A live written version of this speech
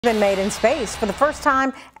Been made in space. For the first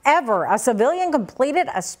time ever, a civilian completed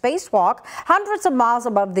a spacewalk hundreds of miles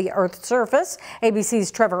above the Earth's surface. ABC's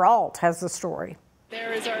Trevor Ault has the story.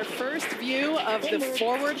 There is our first view of the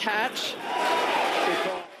forward hatch.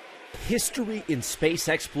 History in space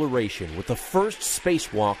exploration with the first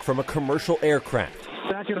spacewalk from a commercial aircraft.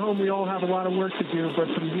 Back at home, we all have a lot of work to do, but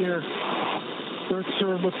from here, Earth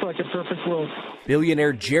sure looks like a perfect world.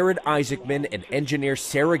 Billionaire Jared Isaacman and engineer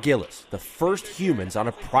Sarah Gillis, the first humans on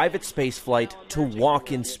a private space flight to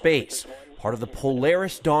walk in space, part of the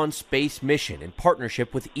Polaris Dawn space mission in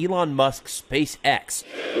partnership with Elon Musk's SpaceX.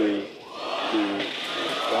 3, 2,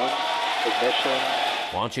 1, ignition.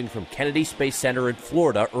 Launching from Kennedy Space Center in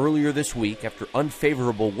Florida earlier this week after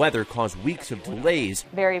unfavorable weather caused weeks of delays.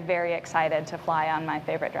 Very, very excited to fly on my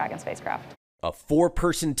favorite Dragon spacecraft. A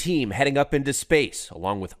 4-person team heading up into space,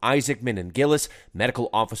 along with Isaacman and Gillis, medical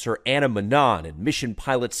officer Anna Manon, and mission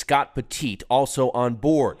pilot Scott Petit also on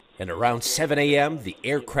board. And around 7 a.m., the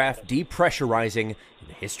aircraft depressurizing,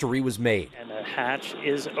 and history was made. And the hatch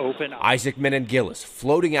is open. Isaacman and Gillis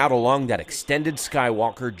floating out along that extended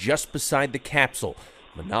skywalker just beside the capsule.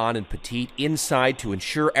 Manon and Petit inside to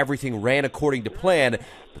ensure everything ran according to plan,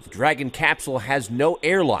 but the Dragon capsule has no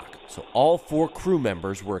airlock, so all 4 crew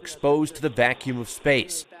members were exposed to the vacuum of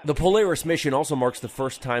space. The Polaris mission also marks the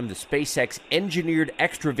first time the SpaceX engineered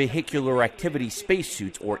extravehicular activity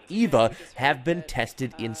spacesuits, or EVA, have been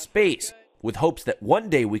tested in space, with hopes that one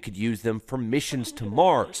day we could use them for missions to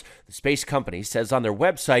Mars. The space company says on their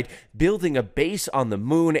website, building a base on the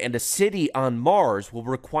moon and a city on Mars will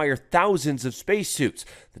require thousands of spacesuits.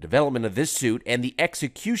 The development of this suit and the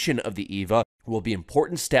execution of the EVA will be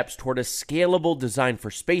important steps toward a scalable design for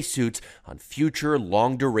spacesuits on future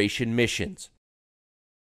long-duration missions.